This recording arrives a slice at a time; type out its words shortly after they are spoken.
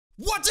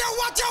Watch out,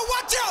 watch out,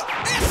 watch out!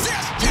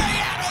 SSJ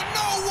out of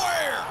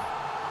nowhere!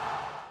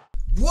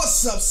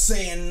 What's up,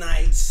 Saiyan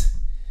Knights?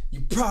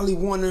 You're probably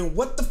wondering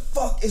what the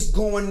fuck is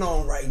going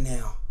on right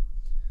now.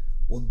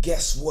 Well,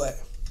 guess what?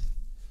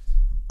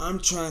 I'm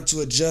trying to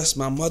adjust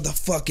my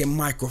motherfucking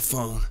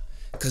microphone,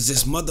 cause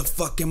this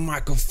motherfucking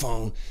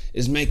microphone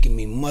is making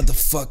me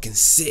motherfucking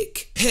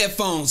sick.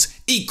 Headphones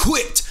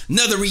equipped,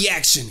 another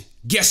reaction.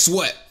 Guess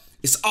what?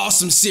 It's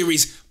Awesome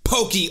series,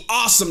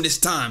 PokeAwesome this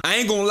time. I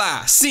ain't gonna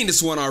lie, seen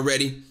this one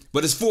already,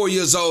 but it's 4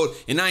 years old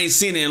and I ain't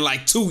seen it in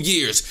like 2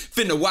 years.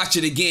 Finna watch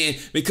it again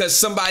because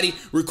somebody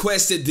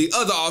requested the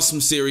other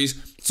Awesome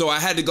series, so I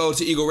had to go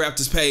to Eagle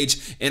Raptor's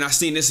page and I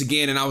seen this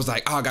again and I was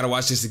like, oh, I gotta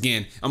watch this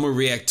again. I'm gonna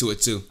react to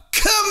it too.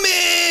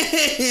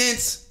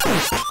 Comments!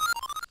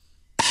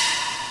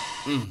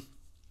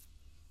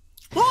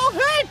 Oh,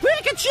 hey,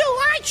 Pikachu,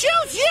 I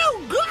choose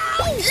you! Go!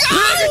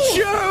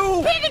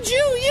 Pikachu!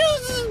 Pikachu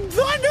uses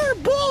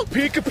Thunderbolt!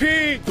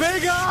 Pika-Pee!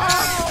 Big O!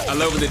 I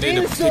love what they did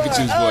to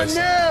Pikachu's voice.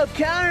 Oh no,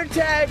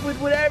 counterattack with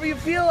whatever you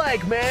feel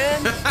like,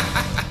 man.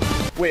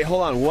 Wait,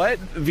 hold on, what?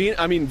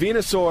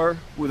 Venusaur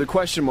with a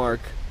question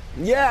mark.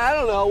 Yeah, I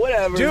don't know,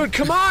 whatever. Dude,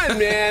 come on,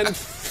 man.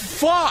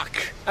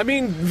 Fuck!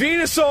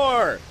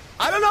 Venusaur!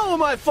 I don't know what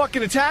my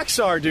fucking attacks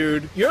are,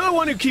 dude. You're the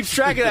one who keeps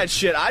track of that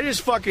shit. I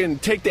just fucking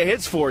take the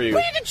hits for you.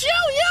 Pikachu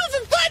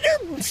uses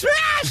Thunder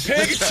Smash!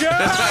 Pikachu!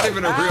 That's not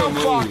even a real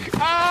move.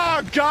 Fuck.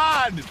 Oh,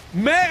 God.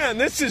 Man,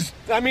 this is...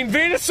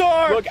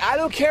 Venusaur! Look, I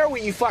don't care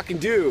what you fucking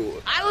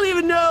do. I don't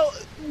even know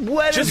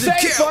what to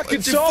say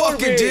fucking Solar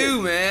Beam.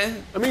 Do,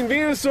 man.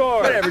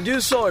 Venusaur. Whatever, do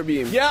Solar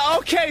Beam. Yeah,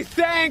 okay,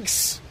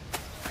 thanks.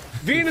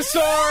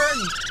 Venusaur.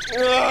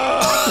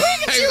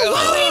 Pikachu,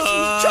 while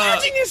he's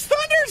charging his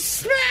Thunder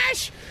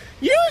Smash,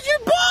 use your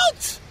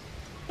bolt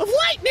of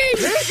lightning!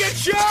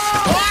 Pikachu!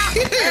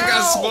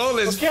 Got swole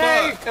as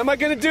fuck. Am I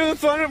gonna do the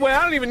thunder? Wait,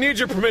 I don't even need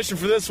your permission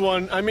for this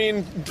one.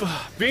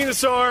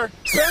 Venusaur.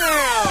 Bam!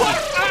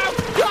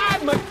 Oh,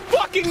 God, my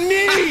fucking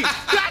knee!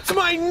 That's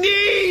my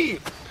knee!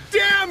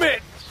 Damn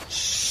it!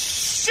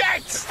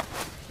 Shit!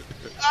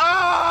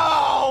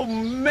 Oh,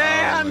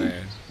 man!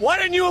 Why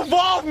didn't you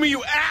evolve me,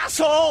 you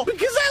asshole?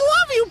 Because I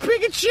love you,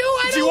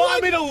 Pikachu! Do you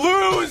want me to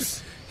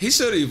lose? He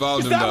should have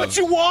evolved him, Is that though. what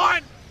you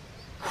want?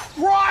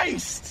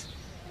 Christ!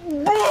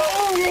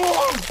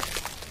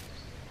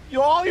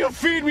 All you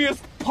feed me is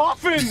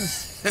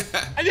puffins.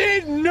 I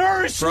need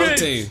nourishment.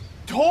 Protein.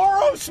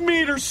 Tauros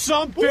meat or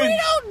something.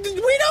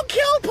 We don't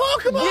kill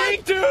Pokemon! We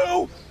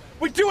do.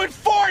 We do it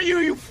for you,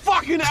 you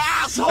fucking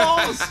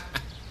assholes.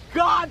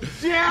 God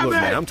damn it!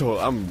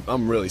 Man,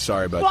 I'm really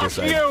sorry about Fuck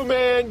this. you,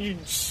 man. You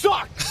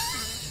suck.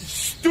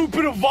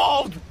 Stupid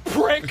evolved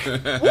prick.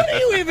 What do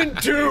you even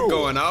do?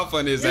 Going off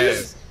on his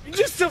ass. You're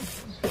just a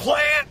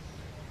plant.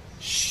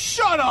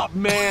 Shut up,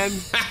 man.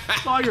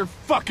 It's all your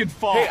fucking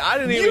fault. Hey, I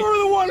didn't even... You were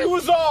the one who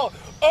was all,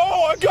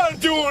 oh, I gotta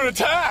do an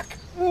attack.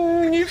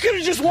 You could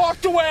have just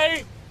walked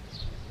away.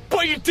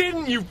 But you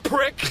didn't, you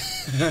prick.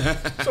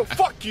 So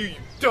fuck you, you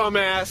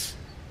dumbass.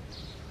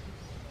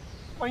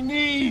 My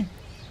knee.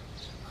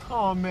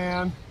 Oh,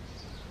 man.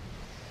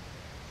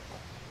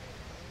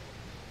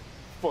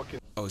 Fucking...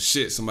 Oh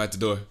shit, somebody at the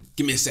door.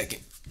 Give me a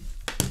second.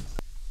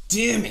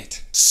 Damn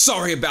it.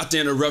 Sorry about the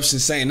interruption,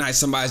 saying night,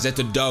 somebody's at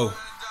the door.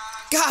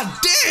 God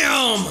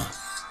damn!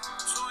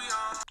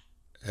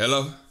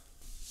 Hello?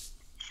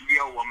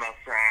 Yo, I'm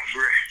outside,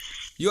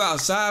 bruh. You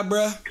outside,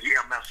 bruh?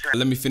 Yeah, I'm outside.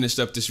 Let me finish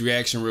up this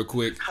reaction real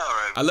quick.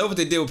 Alright. I love what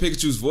they did with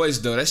Pikachu's voice,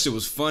 though. That shit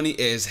was funny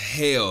as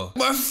hell.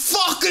 My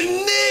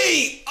fucking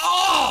knee!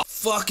 Oh!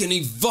 Fucking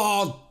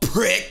evolved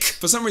prick.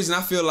 For some reason,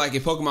 I feel like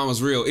if Pokemon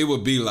was real, it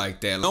would be like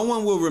that. No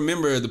one will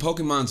remember the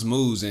Pokemon's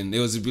moves, and it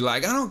was be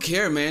like, I don't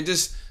care, man.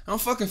 I don't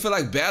fucking feel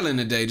like battling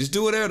today. Just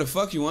do whatever the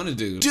fuck you want to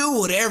do. Do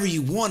whatever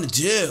you want to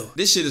do.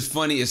 This shit is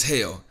funny as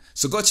hell.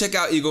 So go check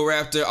out Eagle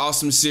Raptor,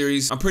 Awesome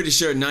series. I'm pretty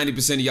sure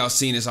 90% of y'all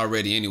seen this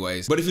already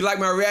anyways. But if you like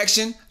my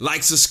reaction,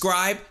 like,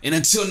 subscribe, and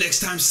until next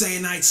time,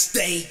 Saiyan Knight,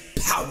 stay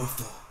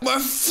powerful. My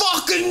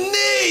fucking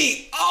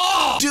knee!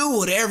 Oh! Do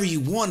whatever you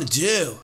want to do.